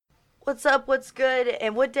What's up? What's good?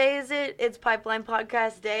 And what day is it? It's Pipeline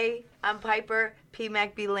Podcast Day. I'm Piper,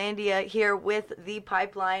 P-Mac Belandia, here with The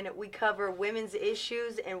Pipeline. We cover women's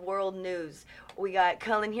issues and world news. We got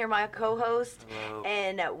Cullen here, my co-host. Hello.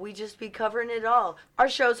 And we just be covering it all. Our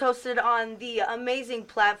show's hosted on the amazing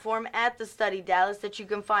platform at The Study Dallas that you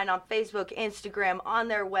can find on Facebook, Instagram, on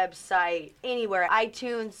their website, anywhere,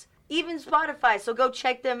 iTunes, even Spotify. So go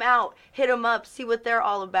check them out, hit them up, see what they're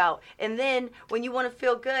all about. And then when you want to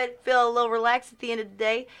feel good, feel a little relaxed at the end of the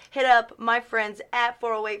day, hit up my friends at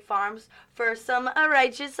 408 Farms for some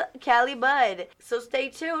righteous Cali Bud. So stay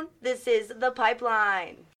tuned. This is The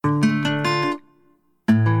Pipeline.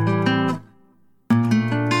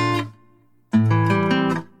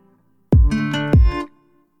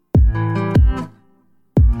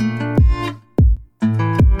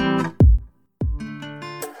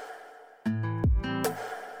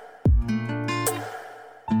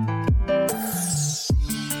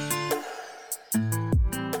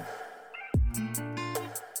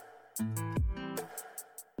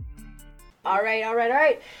 All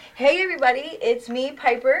right. Hey everybody, it's me,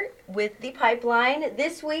 Piper, with The Pipeline.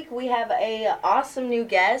 This week we have a awesome new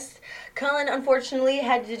guest. Cullen, unfortunately,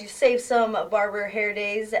 had to save some barber hair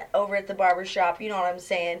days over at the barber shop. You know what I'm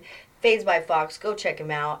saying? Fades by Fox. Go check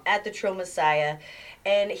him out at the Trill Messiah.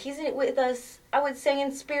 And he's with us, I would say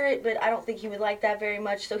in spirit, but I don't think he would like that very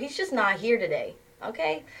much. So he's just not here today.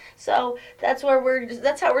 Okay, so that's how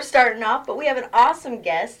we're starting off. But we have an awesome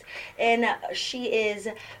guest, and she is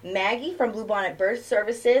Maggie from Bonnet Birth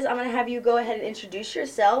Services. I'm gonna have you go ahead and introduce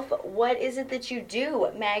yourself. What is it that you do,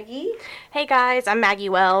 Maggie? Hey guys, I'm Maggie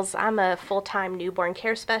Wells. I'm a full-time newborn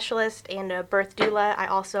care specialist and a birth doula. I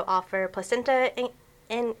also offer placenta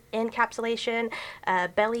encapsulation,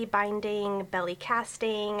 belly binding, belly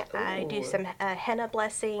casting. Ooh. I do some henna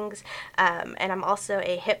blessings, and I'm also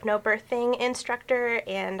a hypnobirthing instructor,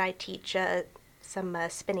 and I teach some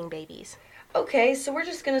spinning babies. Okay, so we're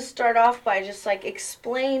just gonna start off by just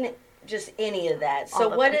explain just any of that. So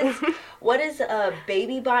what is a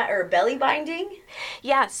belly binding?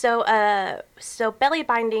 Yeah, so belly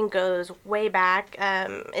binding goes way back.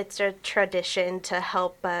 It's a tradition to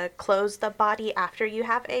help close the body after you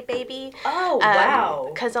have a baby. Oh, wow.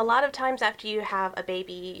 Because a lot of times after you have a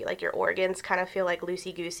baby, your organs kind of feel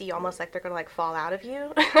loosey-goosey, almost like they're going to fall out of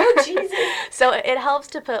you. Oh, Jesus. So it helps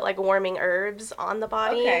to put warming herbs on the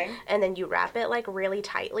body. Okay. And then you wrap it really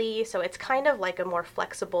tightly. So it's kind of like a more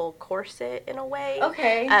flexible corset in a way.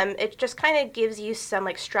 Okay. It just kind of gives you some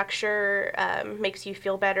structure, makes you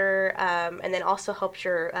feel better, and then also helps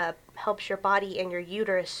your body and your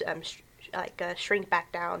uterus shrink back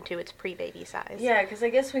down to its pre-baby size. Yeah, because I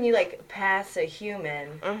guess when you pass a human,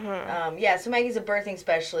 so Maggie's a birthing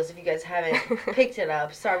specialist. If you guys haven't picked it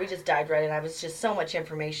up, sorry, we just dived right in. I was just so much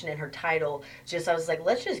information in her title. I was like,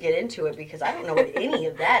 let's just get into it because I don't know what any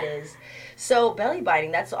of that is. So belly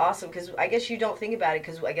binding, that's awesome because I guess you don't think about it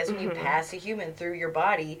because I guess when you pass a human through your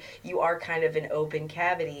body, you are kind of an open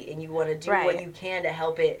cavity and you want to do what you can to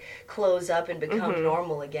help it close up and become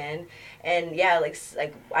normal again. And yeah,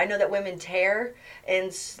 I know that women tear,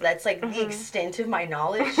 and that's the extent of my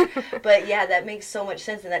knowledge. But yeah, that makes so much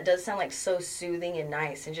sense, and that does sound so soothing and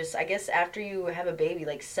nice. And just I guess after you have a baby,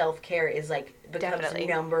 self-care is becomes Definitely.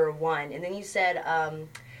 number one. And then you said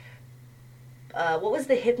what was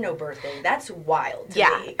the hypnobirthing? That's wild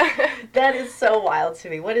to me. That is so wild to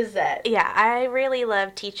me. What is that? Yeah, I really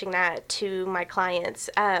love teaching that to my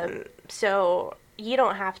clients. So you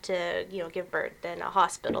don't have to, give birth in a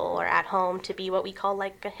hospital or at home to be what we call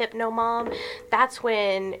a hypno mom. That's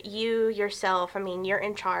when you yourself, you're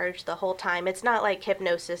in charge the whole time. It's not like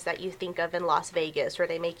hypnosis that you think of in Las Vegas where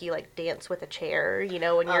they make you dance with a chair,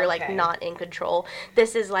 when you're not in control.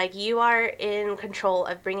 This is you are in control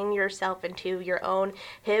of bringing yourself into your own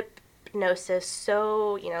hypnosis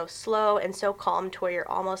so, slow and so calm to where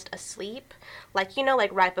you're almost asleep.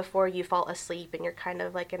 Right before you fall asleep and you're kind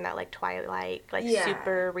of in that twilight,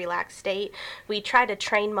 super relaxed state. We try to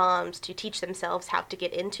train moms to teach themselves how to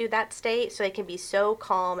get into that state so they can be so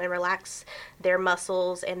calm and relax their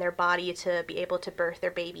muscles and their body to be able to birth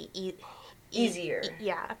their baby easier.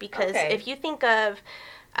 Yeah, because if you think of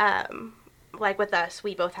with us,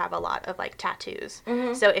 we both have a lot of tattoos.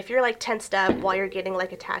 Mm-hmm. So if you're tensed up while you're getting a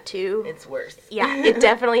tattoo, it's worse. Yeah, it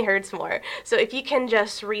definitely hurts more. So if you can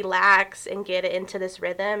just relax and get it into this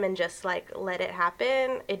rhythm and just let it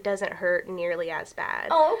happen, it doesn't hurt nearly as bad.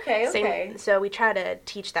 Oh, okay. So we try to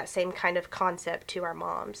teach that same kind of concept to our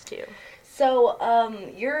moms too. So,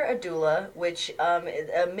 you're a doula, which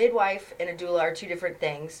a midwife and a doula are two different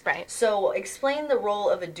things. Right. So, explain the role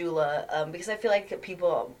of a doula, because I feel like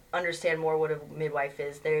people understand more what a midwife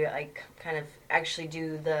is. They like kind of actually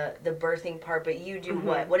do the birthing part, but you do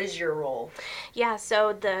what? What is your role? Yeah,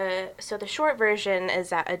 so the short version is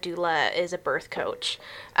that a doula is a birth coach.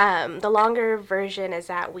 The longer version is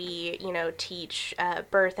that we, teach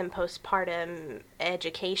birth and postpartum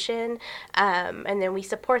education, and then we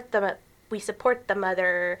support the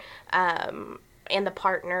mother and the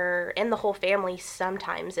partner and the whole family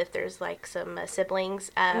sometimes if there's like some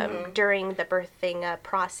siblings during the birthing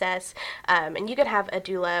process. And you could have a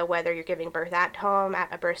doula whether you're giving birth at home,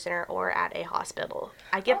 at a birth center, or at a hospital.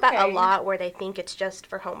 I get that a lot where they think it's just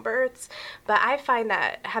for home births, but I find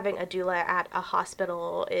that having a doula at a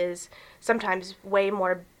hospital is sometimes way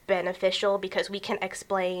more beneficial because we can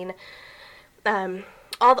explain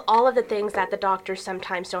all of the things that the doctors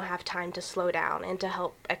sometimes don't have time to slow down and to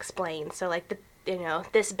help explain. So like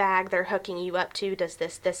this bag they're hooking you up to does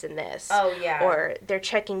this, this, and this. Oh, yeah. Or they're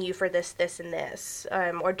checking you for this, this, and this.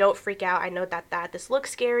 Or don't freak out. I know that this looks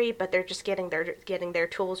scary, but they're just getting their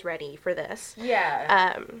tools ready for this.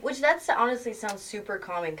 Yeah. Which that's honestly sounds super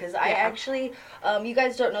common because I actually, you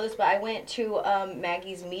guys don't know this, but I went to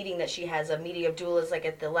Maggie's meeting that she has, a meeting of doulas like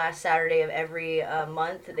at the last Saturday of every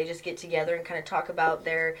month. They just get together and kind of talk about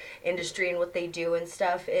their industry and what they do and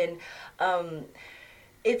stuff. And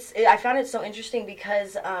I found it so interesting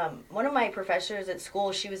because one of my professors at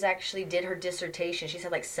school, she was actually did her dissertation. She's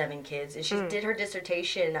had like 7 kids, and she did her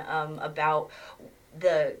dissertation about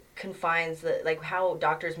the confines, like how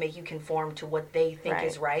doctors make you conform to what they think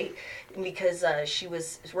is right. Because she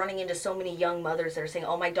was running into so many young mothers that are saying,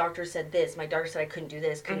 "Oh, my doctor said this. My doctor said I couldn't do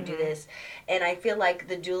this, couldn't do this," and I feel like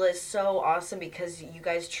the doula is so awesome because you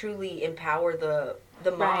guys truly empower the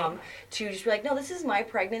mom to just be like, no, this is my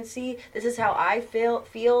pregnancy, this is how I feel,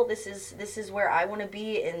 this is where I want to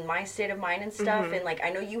be in my state of mind and stuff, and like I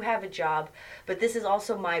know you have a job, but this is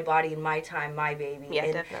also my body and my time, my baby.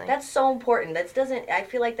 And definitely. That's so important. I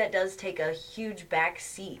feel like that does take a huge back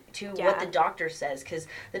seat to what the doctor says, because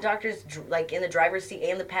the doctor's like in the driver's seat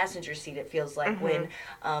and the passenger seat, it feels like when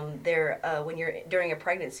you're during a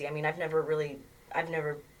pregnancy. I mean, I've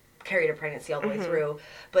never carried a pregnancy all the way through,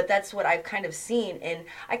 but that's what I've kind of seen, and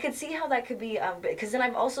I could see how that could be, because then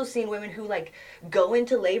I've also seen women who like go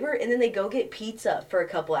into labor and then they go get pizza for a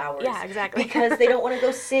couple hours. Yeah, exactly. Because they don't want to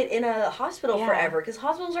go sit in a hospital forever, because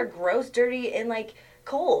hospitals are gross, dirty, and like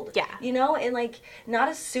cold. Yeah. And like not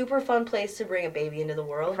a super fun place to bring a baby into the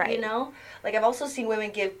world. Right. Like I've also seen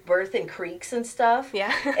women give birth in creeks and stuff.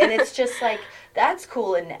 Yeah. And it's just like, that's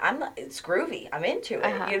cool, and it's groovy. I'm into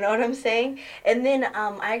it. You know what I'm saying? And then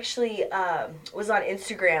I actually was on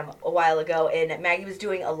Instagram a while ago, and Maggie was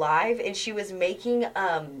doing a live, and she was making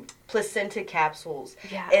placenta capsules.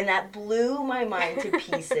 Yeah. And that blew my mind to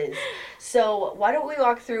pieces. So why don't we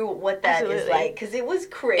walk through what that is like? Because it was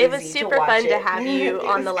crazy. It was super fun to have you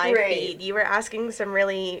on the live feed. You were asking some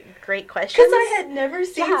really great questions. Because I had never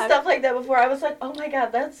seen stuff like that before. I was like, oh my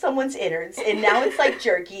God, that's someone's innards. And now it's like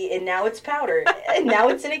jerky, and now it's powdered, and now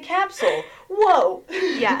it's in a capsule. Whoa.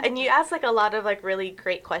 Yeah, and you asked like a lot of like really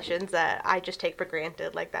great questions that I just take for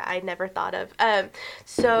granted, like that I never thought of.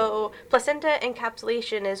 So placenta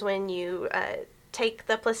encapsulation is when you take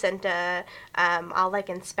the placenta, I'll like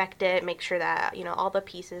inspect it, make sure that all the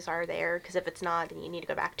pieces are there, because if it's not, then you need to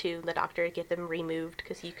go back to the doctor to get them removed,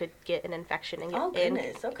 because you could get an infection and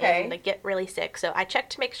and like get really sick. So I check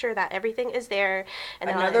to make sure that everything is there. And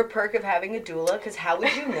another perk of having a doula, because how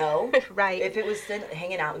would you know right if it was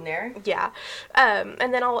hanging out in there? Yeah.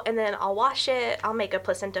 And then I'll wash it. I'll make a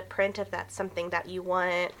placenta print if that's something that you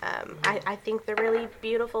want. I think they're really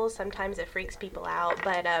beautiful. Sometimes it freaks people out,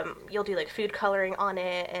 but you'll do like food coloring on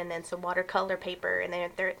it, and then some watercolor paper, and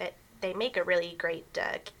they make a really great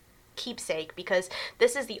keepsake, because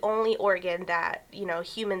this is the only organ that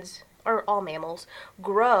humans or all mammals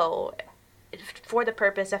grow for the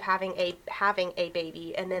purpose of having a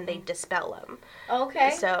baby, and then they dispel them. Okay.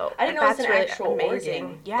 So I didn't know it's an really actual amazing.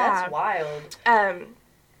 Organ. Yeah, that's wild.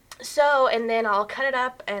 So, and then I'll cut it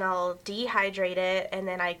up and I'll dehydrate it, and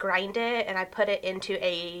then I grind it and I put it into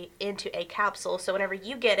a capsule. So whenever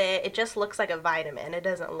you get it, it just looks like a vitamin. It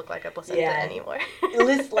doesn't look like a placenta anymore.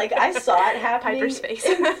 Like I saw it happen. Hyperspace.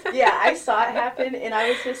 Yeah, I saw it happen, and I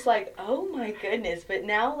was just like, oh my goodness. But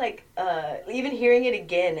now, like, even hearing it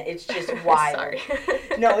again, it's just wild. Sorry.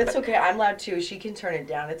 No, it's okay. I'm loud too. She can turn it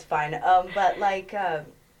down. It's fine. But like,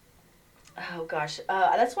 oh gosh,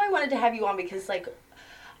 that's why I wanted to have you on, because like,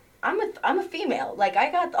 I'm a female. Like,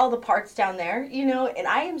 I got all the parts down there, you know, and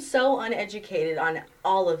I am so uneducated on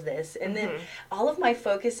all of this. And then all of my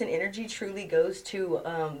focus and energy truly goes to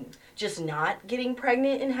just not getting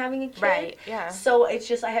pregnant and having a kid. Right, yeah. So it's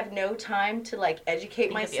just, I have no time to, like,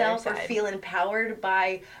 educate myself or feel empowered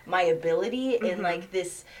by my ability and, like,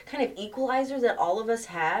 this kind of equalizer that all of us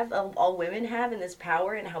have, all women have, and this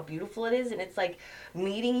power and how beautiful it is. And it's, like,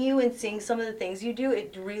 meeting you and seeing some of the things you do,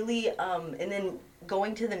 it really, and then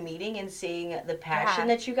going to the meeting and seeing the passion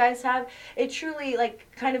that you guys have, it truly, like,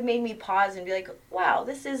 kind of made me pause and be like, wow,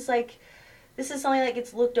 this is something that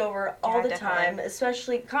gets looked over all the time,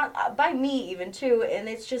 especially by me even too. And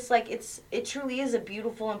it's just like, it truly is a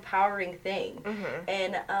beautiful, empowering thing.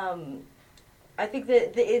 And I think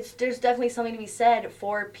that there's definitely something to be said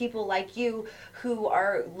for people like you who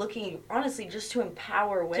are looking, honestly, just to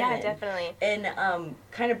empower women. Yeah, definitely. And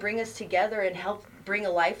kind of bring us together and help bring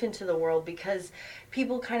a life into the world, because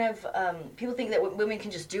people kind of people think that women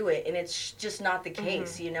can just do it, and it's just not the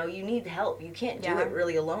case. You know, you need help. You can't do it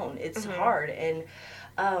really alone. It's hard. And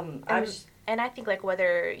and I think, like,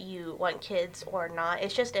 whether you want kids or not,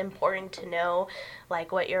 it's just important to know,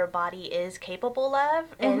 like, what your body is capable of.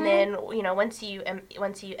 And then, you know, once you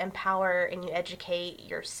empower and you educate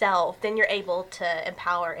yourself, then you're able to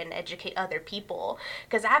empower and educate other people.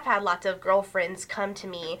 Because I've had lots of girlfriends come to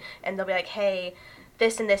me, and they'll be like, hey,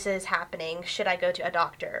 this and this is happening. Should I go to a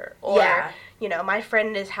doctor? Or, you know, my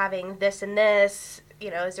friend is having this and this. You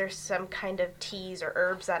know, is there some kind of teas or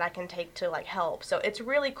herbs that I can take to, like, help? So it's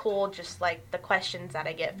really cool, just, like, the questions that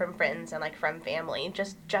I get from friends and, like, from family,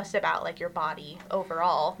 just about, like, your body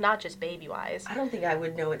overall, not just baby-wise. I don't think I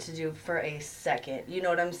would know what to do for a second. You know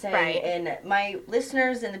what I'm saying? Right. And my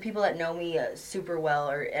listeners and the people that know me super well,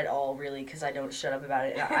 or at all, really, because I don't shut up about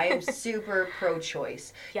it, I am super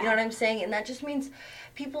pro-choice. You know what I'm saying? And that just means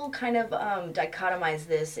people kind of dichotomize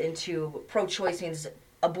this into pro-choice means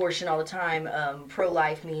abortion all the time,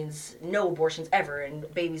 pro-life means no abortions ever and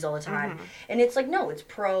babies all the time. And it's like, no, it's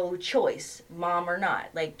pro-choice, mom or not.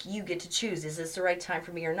 Like, you get to choose, is this the right time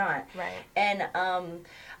for me or not? Right. And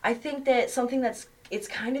I think that something it's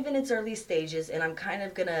kind of in its early stages, and I'm kind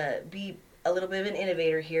of gonna be a little bit of an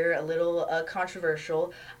innovator here, a little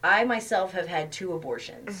controversial. I myself have had 2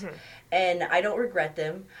 abortions, and I don't regret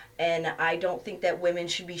them, and I don't think that women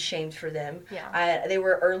should be shamed for them. They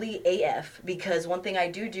were early AF, because one thing I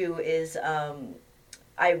do is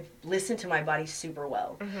I listen to my body super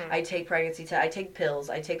well. I take pregnancy I take pills,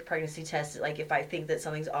 I take pregnancy tests, like, if I think that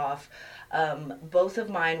something's off. Both of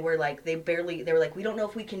mine were like, they were like, we don't know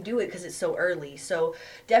if we can do it because it's so early. So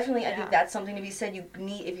definitely, I think that's something to be said. You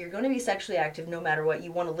need, if you're going to be sexually active, no matter what,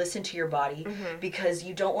 you want to listen to your body, because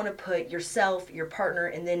you don't want to put yourself, your partner,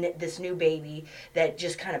 and then this new baby that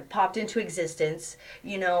just kind of popped into existence,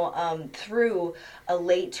 you know, through a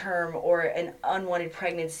late term or an unwanted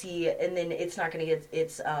pregnancy, and then it's not going to get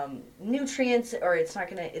its nutrients, or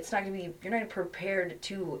you're not prepared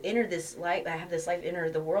to enter this life, have this life enter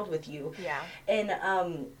the world with you.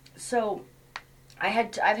 And so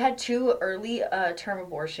I've had 2 early term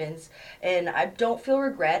abortions, and I don't feel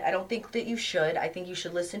regret. I don't think that you should. I think you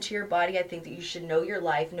should listen to your body. I think that you should know your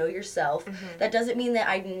life, know yourself. That doesn't mean that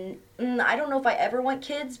I don't know if I ever want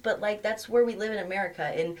kids, but, like, that's where we live in America.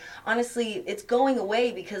 And honestly, it's going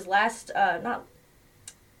away, because I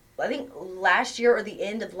think last year or the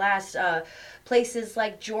end of last, places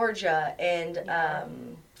like Georgia and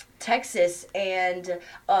Texas and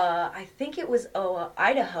I think it was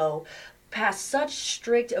Idaho passed such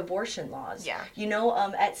strict abortion laws. You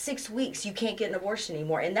know, at 6 weeks you can't get an abortion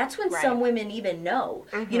anymore, and that's when some women even know.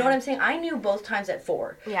 You know what I'm saying? I knew both times at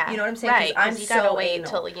 4. You know what I'm saying? Right, because you gotta wait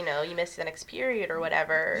anal. till, you know, you miss the next period or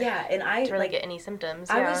whatever. And I to really get any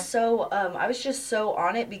symptoms. I was just so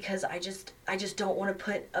on it, because I just don't want to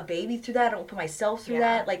put a baby through that. I don't want to put myself through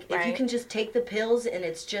that. Like, if you can just take the pills and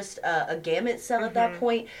it's just a gamete cell at that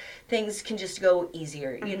point, things can just go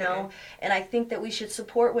easier, you know? And I think that we should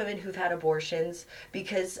support women who've had abortions,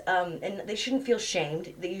 because, and they shouldn't feel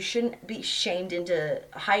shamed, that you shouldn't be shamed into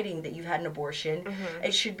hiding that you've had an abortion.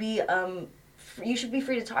 It should be, you should be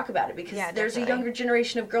free to talk about it, because there's a younger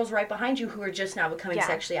generation of girls right behind you who are just now becoming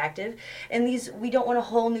sexually active. And we don't want a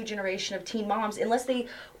whole new generation of teen moms, unless they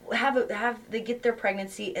they get their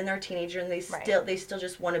pregnancy and they're a teenager and they still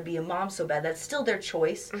just want to be a mom so bad. That's still their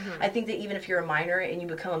choice. I think that even if you're a minor and you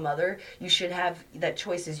become a mother, you should have, that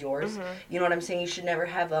choice is yours. You know what I'm saying? You should never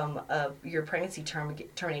have your pregnancy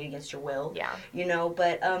terminated against your will. You know,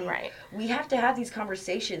 but we have to have these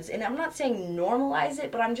conversations, and I'm not saying normalize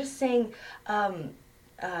it, but I'm just saying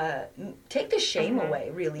take the shame Mm-hmm. away,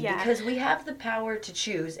 really, Yeah. because we have the power to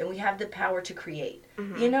choose and we have the power to create.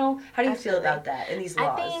 Mm-hmm. You know, how do you Absolutely. feel about that in these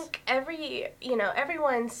laws? I think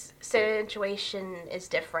everyone's situation is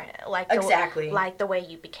different. Exactly. Like the way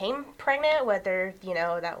you became pregnant, whether,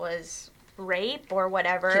 that was rape or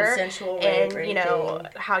whatever. Consensual rape and, or anything.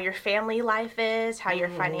 how your family life is, how your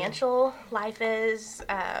financial life is,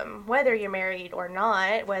 whether you're married or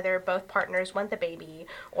not, whether both partners want the baby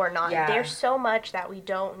or not. Yeah. There's so much that we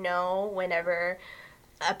don't know whenever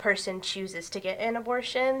a person chooses to get an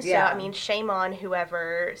abortion. So, Yeah. I mean, shame on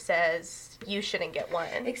whoever says you shouldn't get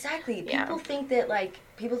one. Exactly. Yeah.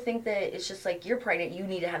 People think that it's just like, you're pregnant, you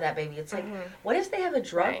need to have that baby. It's like, what if they have a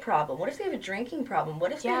drug problem? What if they have a drinking problem?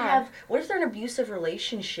 What if what if they're in an abusive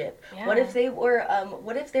relationship? Yeah. What if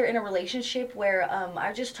they're in a relationship where,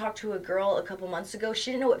 I just talked to a girl a couple months ago,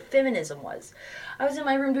 she didn't know what feminism was. I was in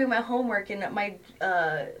my room doing my homework, and my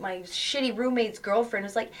shitty roommate's girlfriend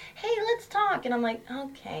was like, hey, let's talk. And I'm like,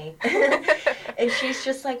 okay. And she's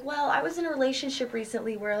just like, well, I was in a relationship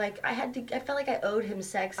recently where, like, I felt like I owed him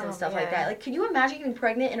sex and stuff like that. Like, can you imagine getting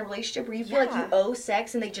pregnant in a relationship where you feel like you owe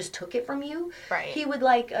sex and they just took it from you? Right. He would,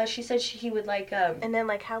 like, she said he would, like, and then,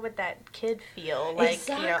 like, how would that kid feel? Like,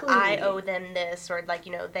 exactly. I owe them this, or, like,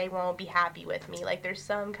 they won't be happy with me. Like, there's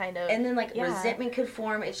some kind of... And then, like, resentment could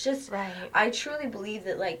form. It's just... Right. I truly believe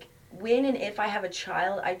that, like, when and if I have a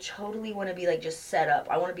child, I totally want to be, like, just set up.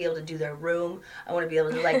 I want to be able to do their room. I want to be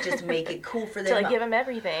able to, like, just make it cool for them. To, like, give them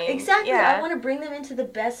everything. Exactly. Yeah. I want to bring them into the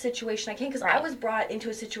best situation I can, because I was brought into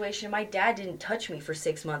a situation, my dad didn't touch me for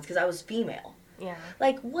 6 months because I was female. Yeah.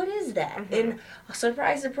 Like, what is that? And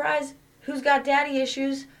surprise, surprise, who's got daddy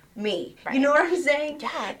issues? Me. Right. You know what I'm saying?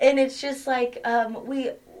 Yeah. And it's just like,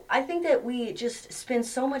 I think that we just spend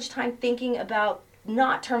so much time thinking about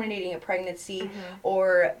not terminating a pregnancy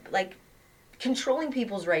or, like, controlling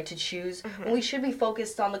people's right to choose when we should be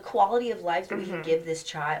focused on the quality of life that we can give this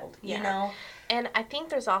child, you know? And I think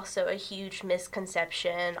there's also a huge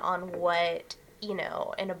misconception on what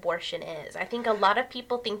an abortion is. I think a lot of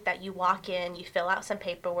people think that you walk in, you fill out some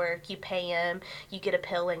paperwork, you pay them, you get a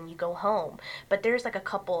pill, and you go home. But there's, like, a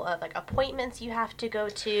couple of, like, appointments you have to go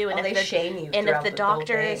to. And they shame you. And if the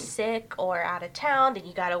doctor whole thing is sick or out of town, then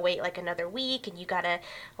you gotta wait, like, another week, and you gotta,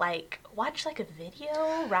 like, watch, like, a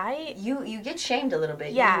video, right? You get shamed a little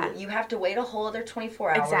bit. Yeah. You have to wait a whole other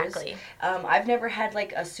 24 hours. Exactly. I've never had,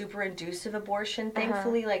 like, a super inducive abortion,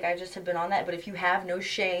 thankfully. Like, I just have been on that. But if you have, no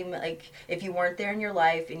shame. Like, if you weren't there in your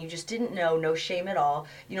life and you just didn't know, no shame at all.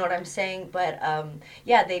 You know what I'm saying? But,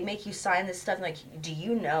 they make you sign this stuff. Like, do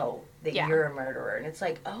you know that you're a murderer? And it's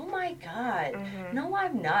like, oh my God, no,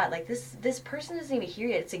 I'm not. Like, this person isn't even here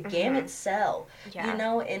yet. It's a gamete cell, you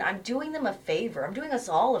know, and I'm doing them a favor. I'm doing us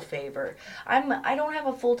all a favor. I don't have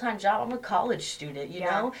a full-time job. I'm a college student, you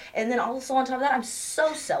know, and then also on top of that, I'm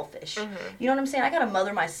so selfish. You know what I'm saying? I got to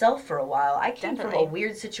mother myself for a while. I came from a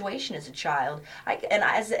weird situation as a child.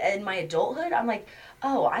 In my adulthood, I'm like,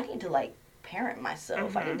 oh, I need to, like, parent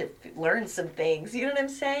myself. I need to learn some things. You know what I'm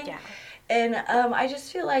saying? Yeah. And I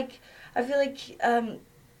just feel like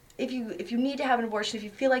if you need to have an abortion, if you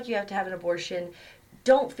feel like you have to have an abortion,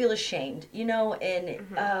 don't feel ashamed, you know. And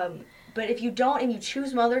but if you don't and you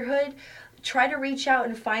choose motherhood, try to reach out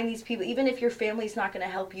and find these people. Even if your family's not going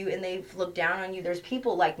to help you and they've looked down on you, there's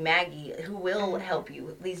people like Maggie who will help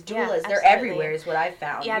you. These doulas, they're everywhere is what I've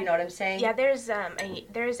found. You know what I'm saying? Yeah, there's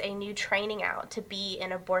a new training out to be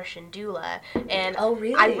an abortion doula. And oh,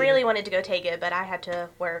 really? I really wanted to go take it, but I had to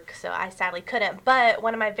work, so I sadly couldn't. But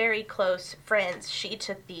one of my very close friends, she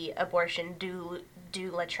took the abortion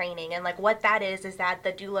doula training, and, like, what that is that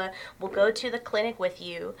the doula will go to the clinic with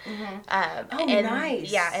you. Nice.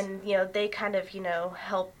 Yeah, and, they kind of,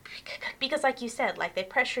 help, because, like you said, like, they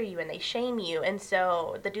pressure you and they shame you, and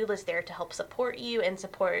so the doula's there to help support you and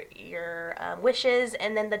support your wishes,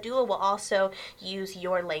 and then the doula will also use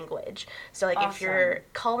your language. So, like, if you're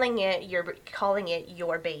calling it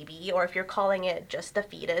your baby, or if you're calling it just the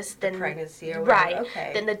fetus, then the pregnancy or whatever.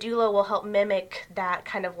 Right, then the doula will help mimic that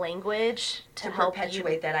kind of language to help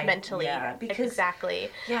perpetuate that mentally.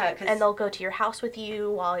 Exactly. Yeah, and they'll go to your house with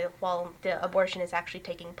you while the abortion is actually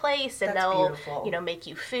taking place, and they'll beautiful. Make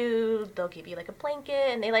you they'll give you, like, a blanket,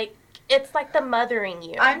 and they, like, it's like the mothering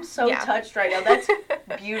you. I'm so touched right now. That's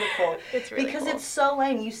beautiful. It's really because cool. it's so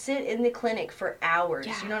lame. You sit in the clinic for hours.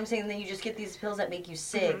 Yeah. You know what I'm saying? And then you just get these pills that make you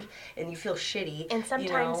sick and you feel shitty. And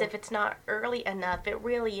sometimes if it's not early enough, it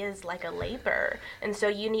really is like a labor. And so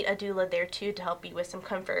you need a doula there too to help you with some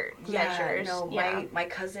comfort measures. My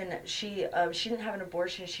cousin, she didn't have an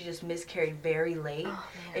abortion. She just miscarried very late. Oh,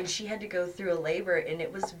 and she had to go through a labor, and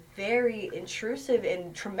it was very intrusive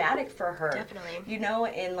and traumatic for her. Definitely. You know,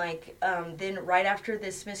 and like then right after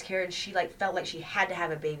this miscarriage, she like felt like she had to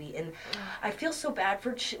have a baby. And I feel so bad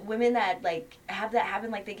for women that like have that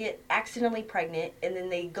happen. Like they get accidentally pregnant, and then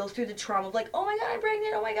they go through the trauma of like, oh my god, I'm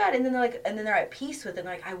pregnant, oh my god, and then they're like, and then they're at peace with it, and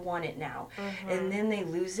they're like, I want it now. And then they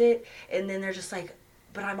lose it, and then they're just like,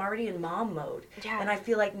 but I'm already in mom mode. Yeah. And I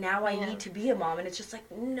feel like now I need to be a mom. And it's just like,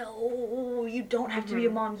 no, you don't have to be a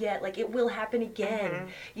mom yet. Like, it will happen again.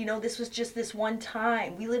 You know, this was just this one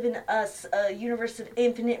time. We live in a universe of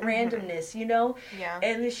infinite randomness, you know? Yeah.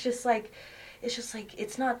 And it's just like,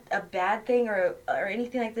 it's not a bad thing or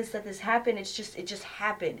anything like this that this happened. It just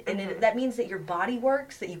happened. And that means that your body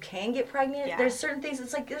works, that you can get pregnant. Yeah. There's certain things,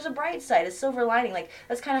 it's like, there's a bright side, a silver lining. Like,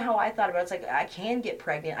 that's kind of how I thought about it. It's like, I can get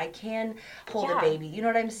pregnant. I can hold a baby. You know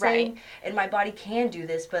what I'm saying? Right. And my body can do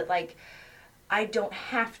this, but like, I don't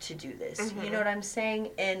have to do this. You know what I'm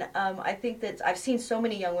saying? And I think that I've seen so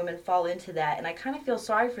many young women fall into that, and I kind of feel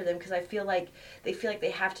sorry for them because I feel like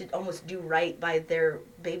they have to almost do right by their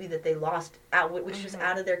baby that they lost out, which was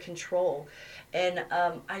out of their control. And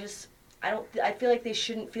I feel like they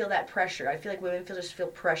shouldn't feel that pressure. I feel like women just feel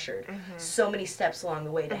pressured so many steps along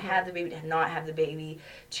the way to have the baby, to not have the baby,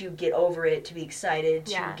 to get over it, to be excited,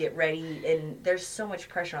 to get ready, and there's so much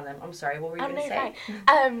pressure on them. I'm sorry, what were you going to say?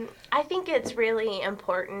 I think it's really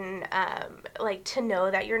important, like, to know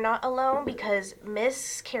that you're not alone, because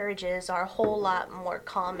miscarriages are a whole lot more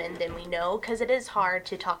common than we know, because it is hard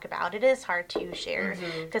to talk about. It is hard to share,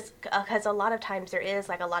 because a lot of times there is,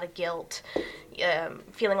 like, a lot of guilt,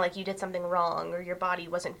 feeling like you did something wrong or your body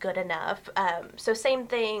wasn't good enough. So same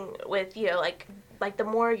thing with, you know, like the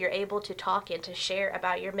more you're able to talk and to share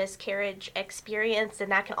about your miscarriage experience, then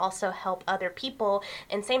that can also help other people.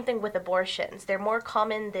 And same thing with abortions. They're more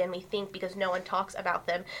common than we think because no one talks about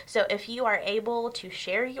them. So if you are able to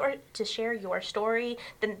share your story,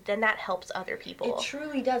 then that helps other people. It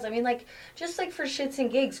truly does. I mean, like, just like for shits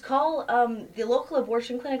and gigs, call the local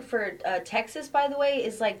abortion clinic for Texas, by the way,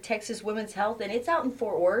 is like Texas Women's Health, and it's out in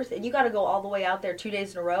Fort Worth, and you got to go all the way out there 2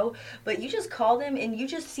 days in a row, but you just call them and you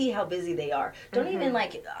just see how busy they are. Don't even,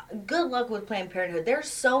 like, good luck with Planned Parenthood. There's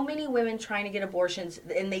so many women trying to get abortions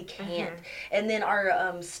and they can't. And then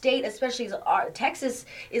our state, especially Texas,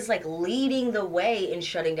 is like leading the way in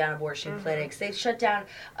shutting down abortion clinics. They've shut down,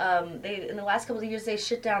 in the last couple of years, they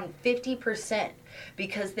shut down 50%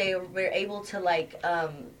 because they were able to, like,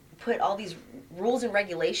 put all these rules and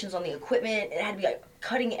regulations on the equipment. It had to be like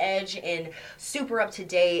cutting edge and super up to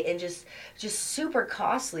date and just super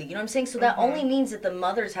costly. You know what I'm saying? So that only means that the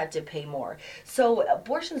mothers had to pay more. So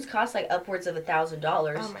abortions cost like upwards of $1,000,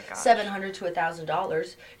 $700 to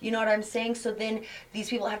 $1,000. You know what I'm saying? So then these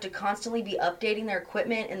people have to constantly be updating their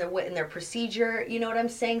equipment and their procedure. You know what I'm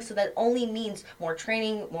saying? So that only means more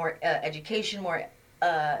training, more education, more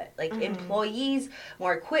employees,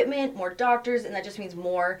 more equipment, more doctors, and that just means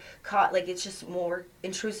more it's just more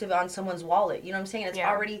intrusive on someone's wallet. You know what I'm saying? It's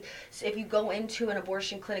already, if you go into an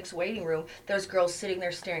abortion clinic's waiting room, there's girls sitting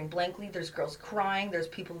there staring blankly, there's girls crying,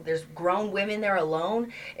 there's grown women there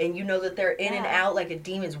alone, and you know that they're in and out like a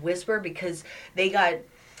demon's whisper because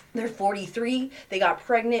they're 43, they got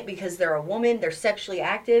pregnant because they're a woman, they're sexually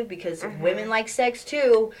active because women like sex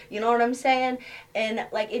too, you know what I'm saying? And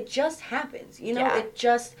like, it just happens, you know,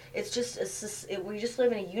 we just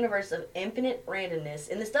live in a universe of infinite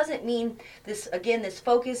randomness. And this doesn't mean this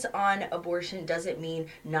focus on abortion doesn't mean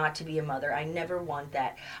not to be a mother. I never want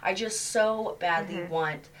that. I just so badly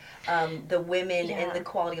want the women and the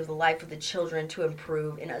quality of the life of the children to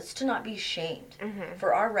improve and us to not be shamed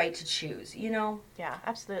for our right to choose, you know? Yeah,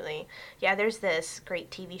 absolutely. Yeah, there's this great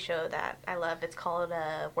TV show that I love. It's called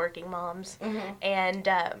Working Moms. And,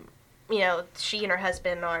 you know, she and her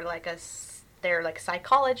husband are they're like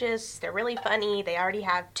psychologists. They're really funny. They already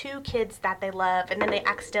have 2 kids that they love, and then they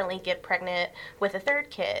accidentally get pregnant with a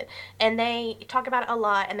 3rd kid. And they talk about it a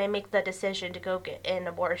lot, and they make the decision to go get an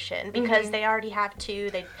abortion because they already have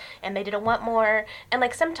 2. They didn't want more. And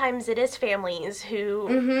like sometimes it is families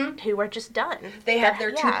who are just done. They have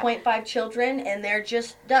their 2.5 children, and they're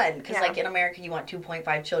just done because like in America you want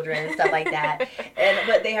 2.5 children and stuff like that.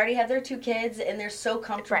 But they already have their 2 kids, and they're so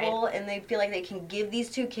comfortable, and they feel like they can give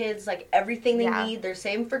these 2 kids like everything they need. They're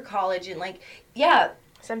saving for college, and like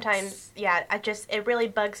Sometimes, yeah, it really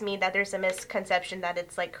bugs me that there's a misconception that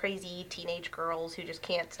it's like crazy teenage girls who just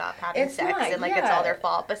can't stop having It's sex not, and like yeah. it's all their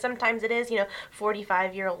fault. But sometimes it is,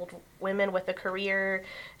 45-year-old women with a career,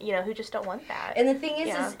 who just don't want that. And the thing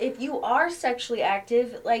is if you are sexually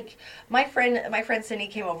active, like my friend Cindy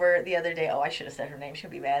came over the other day. Oh, I should have said her name. She'll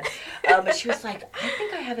be mad. But she was like, I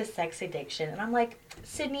think I have a sex addiction. And I'm like,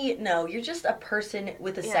 Sydney, no, you're just a person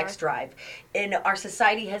with a sex drive. And our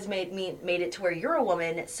society has made it to where you're a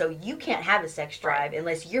woman, so you can't have a sex drive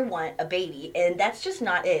unless you want a baby. And that's just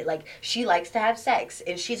not it. Like, she likes to have sex,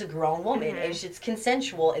 and she's a grown woman, and it's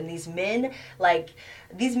consensual. And these men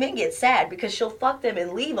get sad because she'll fuck them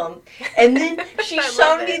and leave them. And then she's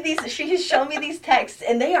shown me these texts,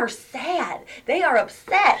 and they are sad. They are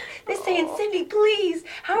upset. They're saying, Cindy, please,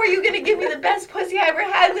 how are you going to give me the best pussy I ever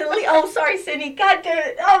had? Oh, sorry, Cindy. God damn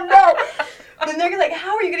it. Oh, no. And they're like,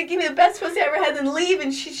 how are you going to give me the best pussy I ever had, then leave?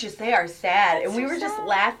 And they are sad. That's and we were just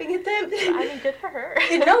laughing at them. I mean, good for her.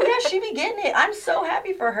 No, yeah, she be getting it. I'm so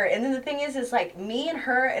happy for her. And then the thing is like, me and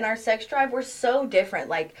her and our sex drive, we're so different.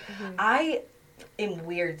 Like, I am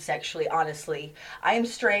weird sexually, honestly. I am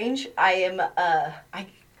strange. I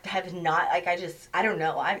have not, like, I don't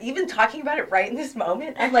know. I'm even talking about it right in this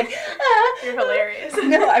moment. I'm like, You're hilarious.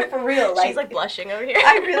 No, I'm for real. Like, she's like blushing over here.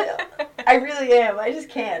 I really am. I just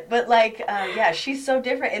can't. But like, yeah, she's so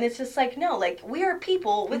different. And it's just like, no, like, we are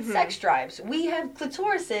people with sex drives. We have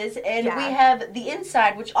clitorises, and we have the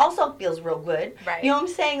inside, which also feels real good. Right. You know what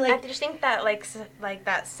I'm saying? Like, I just think that like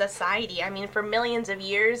that society, I mean, for millions of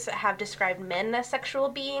years have described men as sexual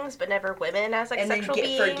beings, but never women as like sexual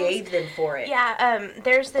beings. And then forgave them for it. Yeah,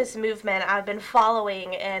 there's this movement I've been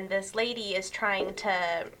following, and this lady is trying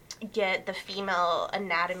to get the female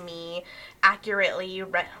anatomy accurately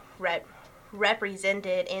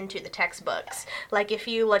represented into the textbooks. Like, if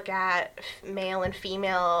you look at male and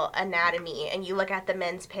female anatomy and you look at the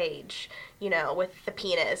men's page, with the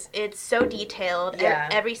penis, it's so detailed. Yeah.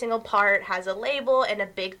 And every single part has a label and a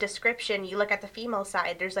big description. You look at the female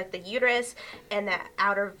side, there's like the uterus and the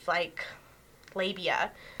outer like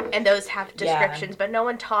labia, and those have descriptions, but no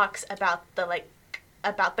one talks about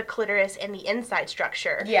the clitoris and the inside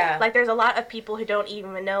structure. Yeah. Like, there's a lot of people who don't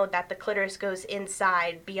even know that the clitoris goes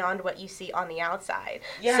inside beyond what you see on the outside.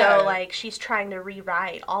 Yeah. So, like, she's trying to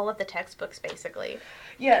rewrite all of the textbooks, basically.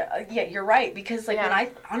 Yeah, you're right. Because, like, when I,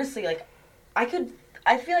 honestly, like, I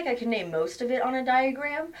feel like I could name most of it on a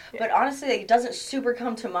diagram, but honestly, like, it doesn't super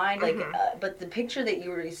come to mind. Like, but the picture that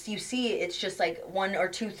you see, it's just like one or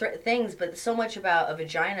two things. But so much about a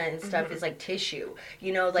vagina and stuff is like tissue.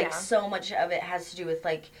 Like so much of it has to do with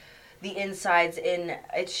like the insides, and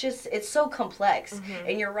it's so complex.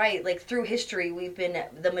 And you're right. Like, through history, we've been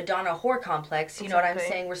the Madonna whore complex. You know what I'm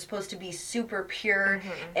saying? We're supposed to be super pure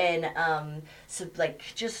and so, like,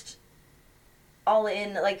 just all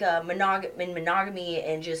in like monogamy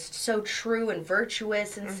and just so true and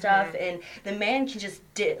virtuous and stuff, and the man can just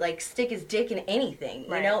stick his dick in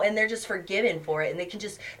anything, and they're just forgiven for it, and they can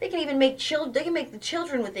even make the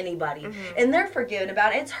children with anybody, and they're forgiven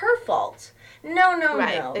about it. It's her fault. No.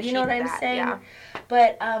 You know what I'm saying? Yeah.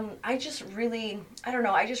 But I just really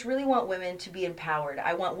want women to be empowered.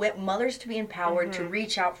 I want mothers to be empowered to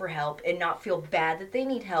reach out for help and not feel bad that they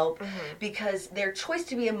need help, because their choice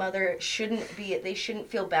to be a mother they shouldn't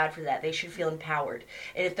feel bad for that. They should feel empowered.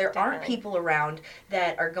 And if there aren't people around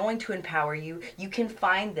that are going to empower you, you can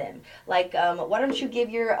find them. Like, why don't you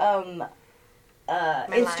give your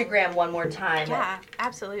Instagram one more time? Yeah,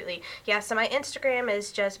 absolutely. Yeah, so my Instagram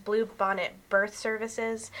is just Blue Bonnet Birth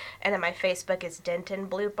Services, and then my Facebook is Denton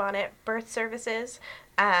Blue Bonnet Birth Services.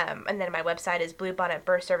 And then my website is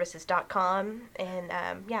bluebonnetbirthservices.com, and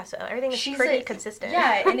so everything is pretty consistent.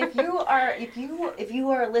 Yeah, and if you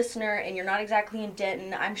are a listener and you're not exactly in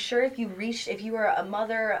Denton, I'm sure if you were a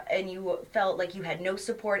mother and you felt like you had no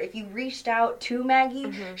support, if you reached out to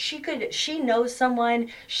Maggie, she knows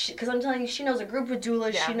someone, because I'm telling you, she knows a group of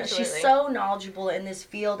doulas. Yeah, she's so knowledgeable in this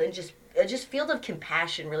field, and just field of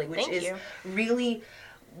compassion, really, which is really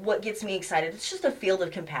what gets me excited. It's just a field of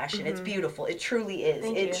compassion. It's beautiful. It truly is.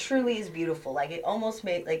 It truly is beautiful. Like, it almost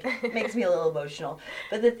makes me a little emotional.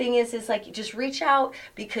 But the thing is like, just reach out,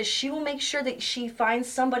 because she will make sure that she finds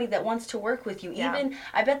somebody that wants to work with you. Yeah. Even,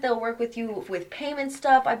 I bet they'll work with you with payment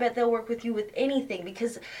stuff. I bet they'll work with you with anything,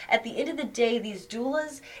 because at the end of the day, these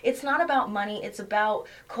doulas, it's not about money. It's about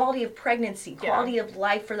quality of pregnancy, quality of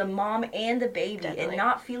life for the mom and the baby, and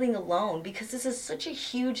not feeling alone, because this is such a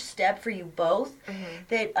huge step for you both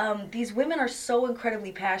that that these women are so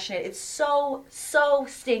incredibly passionate. It's so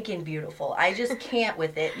stinking beautiful. I just can't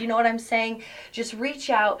with it. You know what I'm saying? Just reach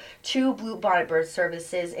out to Blue Bonnet Birth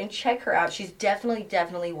Services and check her out. She's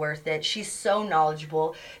definitely worth it. She's so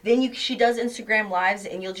knowledgeable. Then she does Instagram lives,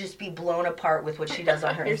 and you'll just be blown apart with what she does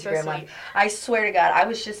on her Instagram live. I swear to God, I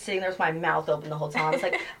was just sitting there with my mouth open the whole time. I was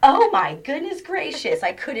like, oh my goodness gracious,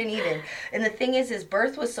 I couldn't even. And the thing is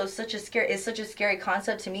birth was such a scary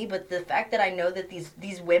concept to me, but the fact that I know that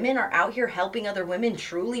these women are out here helping other women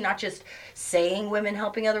truly, not just saying women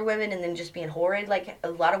helping other women and then just being horrid like a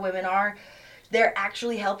lot of women are. They're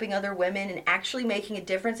actually helping other women and actually making a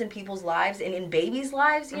difference in people's lives and in babies'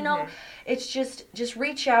 lives, you know? It's just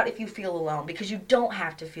reach out if you feel alone, because you don't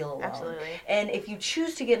have to feel alone. Absolutely. And if you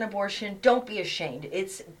choose to get an abortion, don't be ashamed.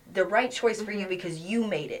 It's the right choice for you because you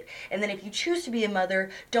made it. And then if you choose to be a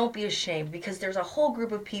mother, don't be ashamed, because there's a whole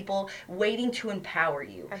group of people waiting to empower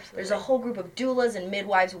you. Absolutely. There's a whole group of doulas and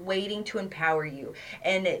midwives waiting to empower you.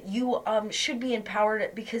 And you should be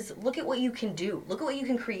empowered, because look at what you can do. Look at what you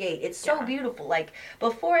can create. It's so beautiful. Like,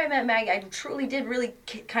 before I met Maggie, I truly did really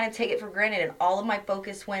kind of take it for granted, and all of my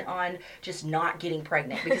focus went on just not getting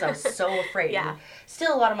pregnant because I was so afraid. And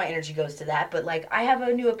still, a lot of my energy goes to that, but like, I have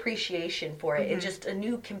a new appreciation for it and just a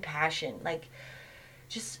new compassion. Like,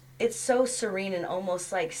 just, it's so serene and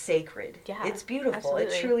almost like sacred. Yeah, it's beautiful.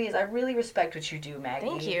 Absolutely. It truly is. I really respect what you do, Maggie.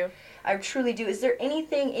 Thank you. I truly do. Is there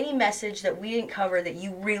any message that we didn't cover that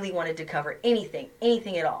you really wanted to cover? Anything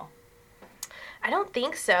at all? I don't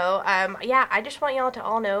think so. I just want y'all to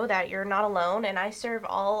all know that you're not alone, and I serve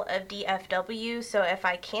all of DFW, so if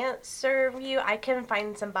I can't serve you, I can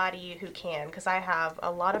find somebody who can, because I have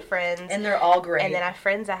a lot of friends. And they're all great. And then I have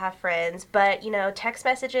friends that have friends, but, text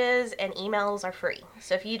messages and emails are free.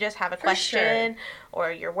 So if you just have a question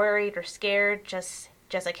or you're worried or scared, just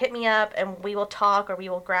like hit me up and we will talk, or we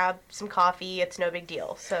will grab some coffee. It's no big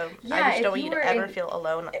deal. So I just don't want you to ever feel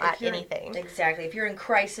alone at anything. Exactly. If you're in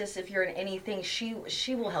crisis, if you're in anything,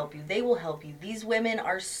 she will help you. They will help you. These women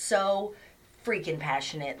are so freaking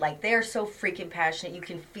passionate. Like, they're so freaking passionate. You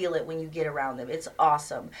can feel it when you get around them. It's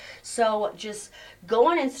awesome. So just go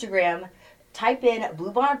on Instagram, type in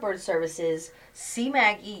Blue Bonnet Birth Services, see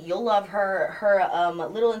Maggie. You'll love her. Her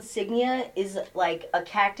little insignia is like a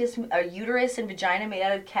cactus, a uterus and vagina made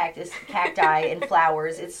out of cacti and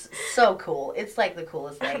flowers. It's so cool. It's like the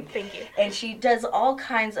coolest thing. Thank you. And she does all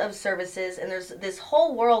kinds of services, and there's this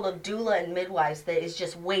whole world of doula and midwives that is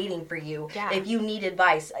just waiting for you if you need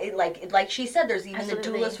advice. Like she said, there's even the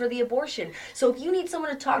doulas for the abortion. So if you need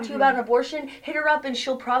someone to talk to you about an abortion, hit her up and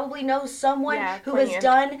she'll probably know someone who has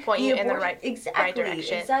done the abortion. In the right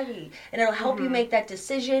direction. Exactly. And it'll help you make that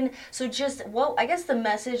decision. So I guess the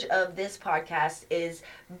message of this podcast is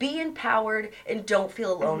be empowered and don't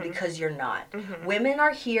feel alone, because you're not. Women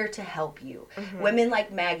are here to help you. Women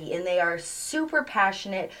like Maggie, and they are super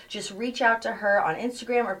passionate. Just reach out to her on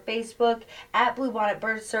Instagram or Facebook at Blue Bonnet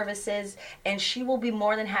Birth Services, and she will be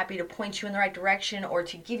more than happy to point you in the right direction or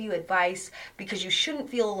to give you advice, because you shouldn't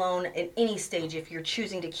feel alone at any stage, if you're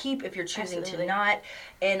choosing to keep, if you're choosing to not.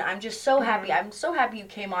 And I'm just so happy. I'm so happy you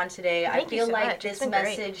came on today. I feel like this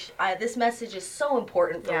message is so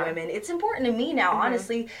important for women. It's important to me now,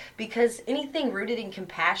 honestly, because anything rooted in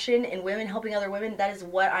compassion and women helping other women, that is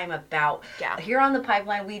what I'm about. Here on the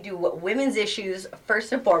pipeline, we do women's issues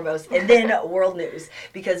first and foremost, and then world news,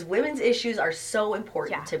 because women's issues are so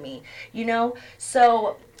important to me.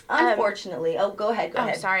 So unfortunately, go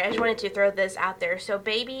ahead. Sorry, I just wanted to throw this out there. So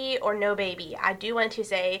baby or no baby, I do want to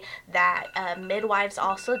say that midwives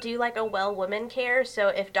also do like a well woman care. So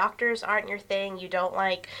if doctors aren't your thing, you don't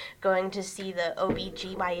like going to see the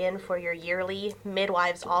OBGYN for your yearly,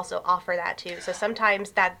 midwives also offer that too. So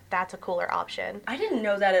sometimes that's a cooler option. I didn't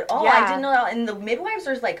know that at all. I didn't know that. And the midwives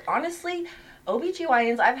are like, honestly,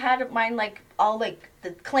 OBGYNs, I've had mine like all like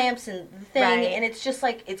the clamps and the thing, and it's just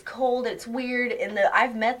like, it's cold, it's weird, and I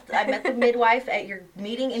met the midwife at your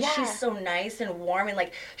meeting, and she's so nice and warm, and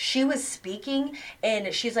like, she was speaking,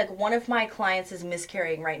 and she's like, one of my clients is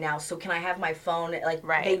miscarrying right now, so can I have my phone? Like,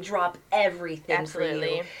 they drop everything for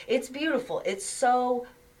you. It's beautiful. It's so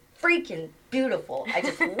freaking beautiful. I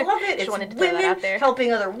just love it. It's women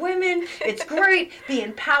helping other women. It's great. Be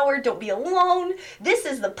empowered. Don't be alone. This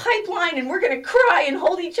is the pipeline, and we're going to cry and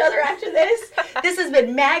hold each other after this. This has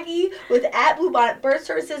been Maggie with at Blue Bonnet Birth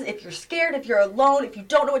Services. If you're scared, if you're alone, if you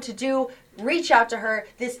don't know what to do, reach out to her.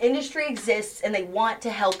 This industry exists, and they want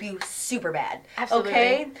to help you super bad. Absolutely.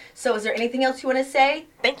 Okay? So is there anything else you want to say?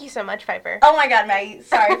 Thank you so much, Piper. Oh my God, Maggie.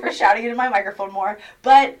 Sorry for shouting into my microphone more,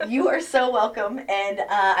 but you are so welcome, and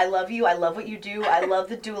I love you. I love what you do. I love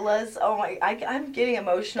the doulas. Oh my, I'm getting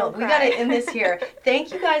emotional. We got to end this here.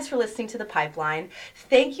 Thank you guys for listening to The Pipeline.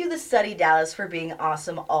 Thank you, the Study Dallas, for being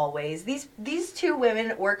awesome always. These two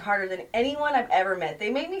women work harder than anyone I've ever met.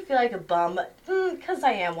 They make me feel like a bum, because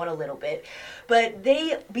I am one a little bit, but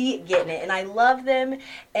they be getting it, and I love them.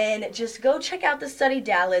 And just go check out the Study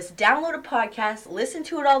Dallas, download a podcast, listen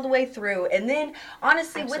to it all the way through, and then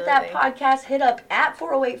honestly, with that podcast, hit up at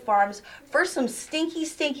 408 Farms for some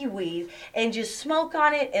stinky weed and just smoke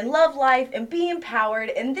on it and love life and be empowered.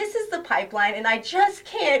 And this is The Pipeline, and I just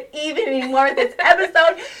can't even anymore with this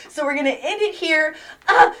episode, so we're gonna end it here.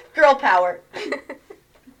 Girl power.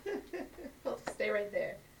 Well, stay right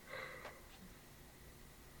there.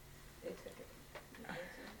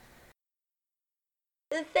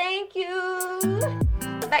 Thank you.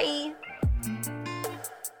 Bye.